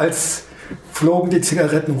jedenfalls flogen die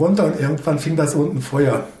Zigaretten runter und irgendwann fing das unten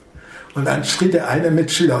Feuer. Und dann schrie der eine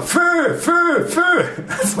Mitschüler, Feu, Feu, Feu.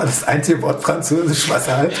 Das war das einzige Wort Französisch, was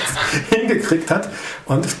er halt hingekriegt hat.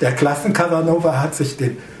 Und der Klassenkasanova hat sich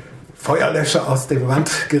den Feuerlöscher aus der Wand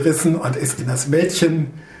gerissen und ist in das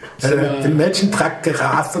im Mädchentrakt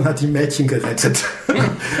gerast und hat die Mädchen gerettet.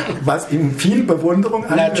 Was ihm viel Bewunderung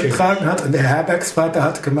angetragen hat. Und der Herbergsvater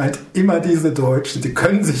hat gemeint, immer diese Deutschen, die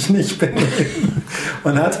können sich nicht benehmen.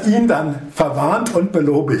 Und hat ihn dann verwarnt und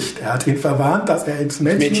belobigt. Er hat ihn verwarnt, dass er ins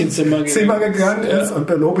Mädchenzimmer gegangen ist und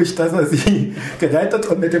belobigt, dass er sie gerettet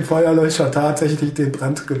und mit dem Feuerlöscher tatsächlich den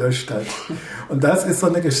Brand gelöscht hat. Und das ist so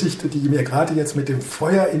eine Geschichte, die mir gerade jetzt mit dem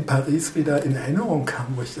Feuer in Paris wieder in Erinnerung kam,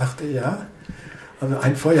 wo ich dachte, also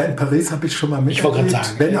ein Feuer in Paris habe ich schon mal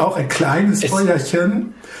miterlebt, wenn auch ein kleines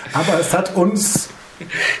Feuerchen, aber es hat uns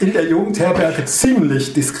in der Jugendherberge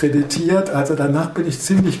ziemlich diskreditiert. Also danach bin ich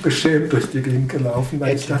ziemlich beschämt durch die Gegend gelaufen,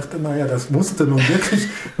 weil ich dachte, naja, das musste nun wirklich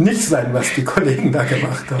nicht sein, was die Kollegen da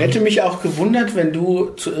gemacht haben. Hätte mich auch gewundert, wenn du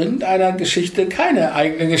zu irgendeiner Geschichte keine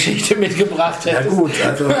eigene Geschichte mitgebracht hättest. Ja gut,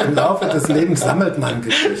 also im Laufe des Lebens sammelt man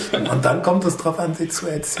Geschichten und dann kommt es darauf an, sie zu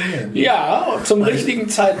erzählen. Ja, zum richtigen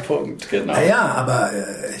Zeitpunkt, genau. Naja, aber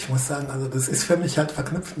ich muss sagen, also das ist für mich halt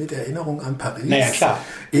verknüpft mit Erinnerung an Paris. Naja, klar.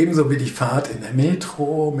 Ebenso wie die Fahrt in der Metro,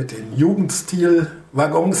 mit den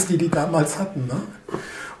Jugendstil-Waggons, die damals hatten. Ne?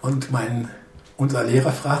 Und unser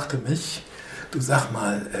Lehrer fragte mich, du sag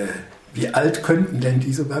mal, wie alt könnten denn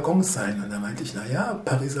diese Waggons sein? Und da meinte ich, naja,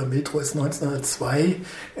 Pariser Metro ist 1902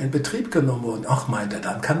 in Betrieb genommen worden. Ach, meinte er,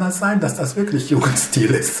 dann kann das sein, dass das wirklich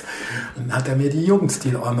Jugendstil ist. Und dann hat er mir die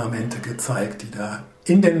Jugendstil-Ornamente gezeigt, die da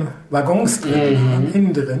in den Waggons drin waren,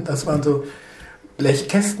 innen drin. Das waren so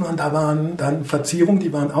Blechkästen und da waren dann Verzierungen,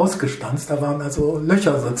 die waren ausgestanzt. Da waren also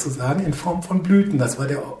Löcher sozusagen in Form von Blüten. Das war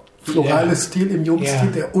der florale Stil im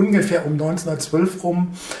Jugendstil, der ungefähr um 1912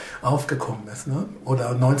 rum aufgekommen ist, ne? Oder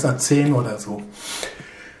 1910 oder so.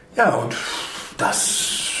 Ja, und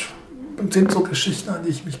das sind so Geschichten, an die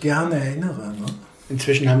ich mich gerne erinnere. Ne?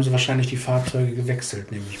 Inzwischen haben sie wahrscheinlich die Fahrzeuge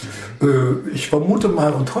gewechselt, nehme ich mal an. Ich vermute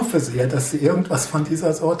mal und hoffe sehr, dass sie irgendwas von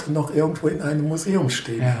dieser Sorte noch irgendwo in einem Museum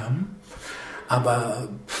stehen haben. Aber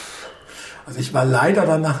also ich war leider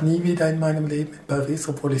danach nie wieder in meinem Leben in Paris,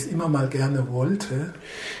 obwohl ich es immer mal gerne wollte.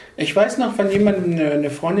 Ich weiß noch von jemandem, eine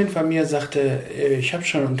Freundin von mir sagte, ich habe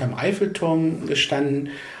schon unterm Eiffelturm gestanden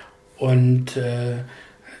und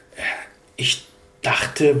ich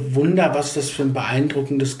dachte, Wunder, was das für ein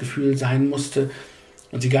beeindruckendes Gefühl sein musste.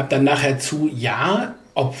 Und sie gab dann nachher zu, ja,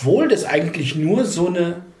 obwohl das eigentlich nur so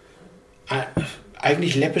eine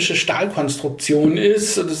eigentlich läppische Stahlkonstruktion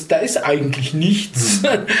ist, da ist eigentlich nichts.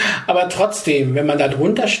 Aber trotzdem, wenn man da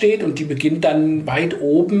drunter steht und die beginnt dann weit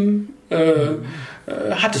oben,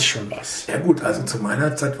 hat es schon was. Ja gut, also zu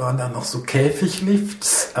meiner Zeit waren da noch so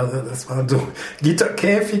Käfiglifts, also das waren so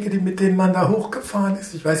Gitterkäfige, mit denen man da hochgefahren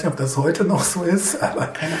ist. Ich weiß nicht, ob das heute noch so ist, aber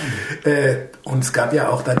keine Ahnung. Und es gab ja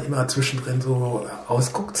auch dann immer zwischendrin so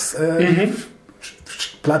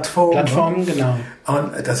Plattformen, ne? Genau.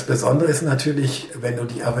 Und das Besondere ist natürlich, wenn du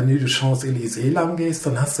die Avenue de Champs-Élysées lang gehst,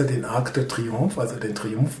 dann hast du den Arc de Triomphe, also den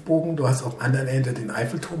Triumphbogen. Du hast am anderen Ende den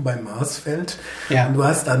Eiffelturm beim Marsfeld. Ja. Und du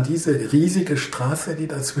hast dann diese riesige Straße, die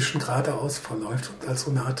dazwischen geradeaus verläuft, und als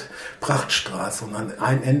so eine Art Prachtstraße. Und an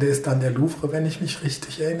einem Ende ist dann der Louvre, wenn ich mich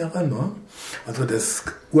richtig erinnere. Ne? Also das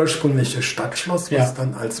ursprüngliche Stadtschloss, was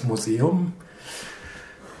dann als Museum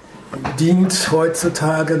dient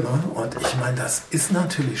heutzutage. Ne? Und ich meine, das ist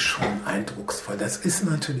natürlich schon eindrucksvoll. Das ist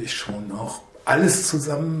natürlich schon auch alles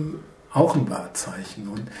zusammen auch ein Wahrzeichen.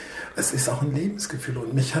 Und es ist auch ein Lebensgefühl.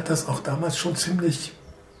 Und mich hat das auch damals schon ziemlich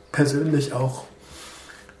persönlich auch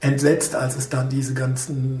entsetzt, als es dann diese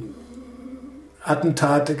ganzen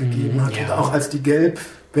Attentate gegeben hat. Und auch als die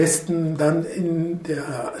Gelbwesten dann in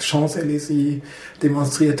der Champs-Élysées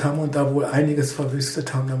demonstriert haben und da wohl einiges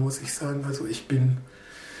verwüstet haben. Da muss ich sagen, also ich bin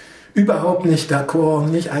überhaupt nicht d'accord,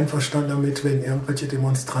 nicht einverstanden damit, wenn irgendwelche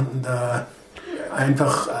Demonstranten da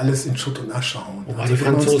einfach alles in Schutt und Asche hauen. Wobei die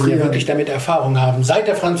Franzosen ja wirklich damit Erfahrung haben. Seit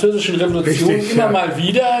der Französischen Revolution mal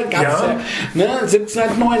wieder gab es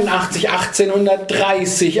 1789,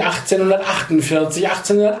 1830, 1848,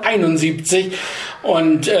 1871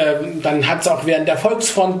 und dann hat es auch während der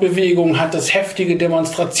Volksfrontbewegung hat es heftige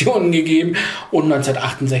Demonstrationen gegeben und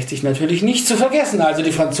 1968 natürlich nicht zu vergessen. Also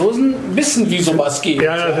die Franzosen wissen, wie sowas geht.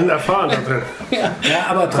 Ja, sind erfahren. Ja,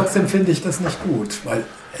 aber trotzdem finde ich das nicht gut, weil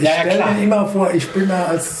ich stelle mir immer vor, ich bin da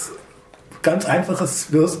als ganz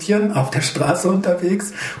einfaches Würstchen auf der Straße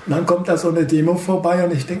unterwegs und dann kommt da so eine Demo vorbei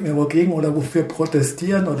und ich denke mir, wogegen oder wofür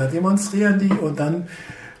protestieren oder demonstrieren die und dann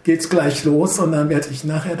geht's gleich los und dann werde ich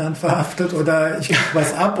nachher dann verhaftet oder ich kriege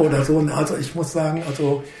was ab oder so. Also ich muss sagen,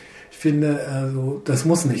 also ich finde, also das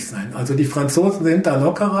muss nicht sein. Also die Franzosen sind da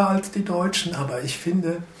lockerer als die Deutschen, aber ich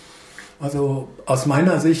finde, also aus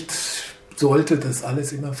meiner Sicht sollte das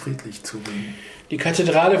alles immer friedlich zugehen. Die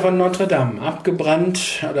Kathedrale von Notre Dame,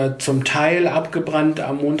 abgebrannt oder zum Teil abgebrannt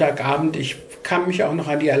am Montagabend. Ich kann mich auch noch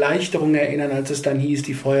an die Erleichterung erinnern, als es dann hieß,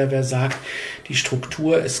 die Feuerwehr sagt, die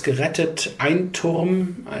Struktur ist gerettet. Ein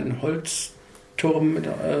Turm, ein Holzturm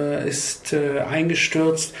ist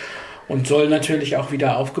eingestürzt und soll natürlich auch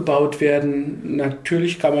wieder aufgebaut werden.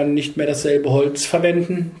 Natürlich kann man nicht mehr dasselbe Holz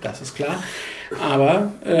verwenden, das ist klar.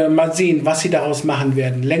 Aber mal sehen, was sie daraus machen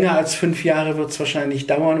werden. Länger als 5 Jahre wird es wahrscheinlich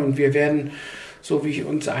dauern und wir werden, so wie ich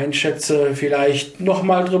uns einschätze, vielleicht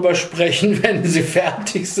nochmal drüber sprechen, wenn sie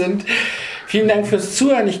fertig sind. Vielen Dank fürs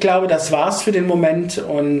Zuhören. Ich glaube, das war's für den Moment.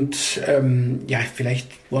 Und vielleicht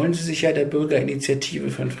wollen Sie sich ja der Bürgerinitiative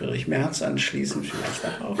von Friedrich Merz anschließen.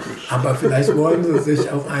 Vielleicht auch nicht. Aber vielleicht wollen Sie sich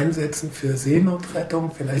auch einsetzen für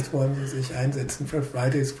Seenotrettung. Vielleicht wollen Sie sich einsetzen für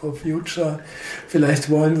Fridays for Future. Vielleicht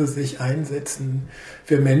wollen Sie sich einsetzen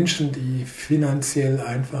für Menschen, die finanziell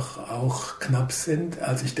einfach auch knapp sind.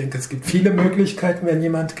 Also ich denke, es gibt viele Möglichkeiten, wenn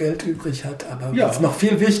jemand Geld übrig hat. Aber was noch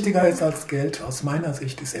viel wichtiger ist als Geld, aus meiner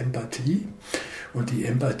Sicht, ist Empathie. Und die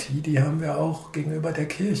Empathie, die haben wir auch gegenüber der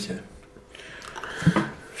Kirche.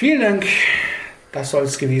 Vielen Dank. Das soll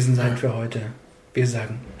es gewesen sein für heute. Wir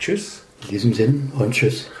sagen Tschüss. In diesem Sinn und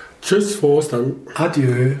Tschüss. Tschüss, frohes dann.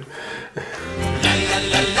 Adieu.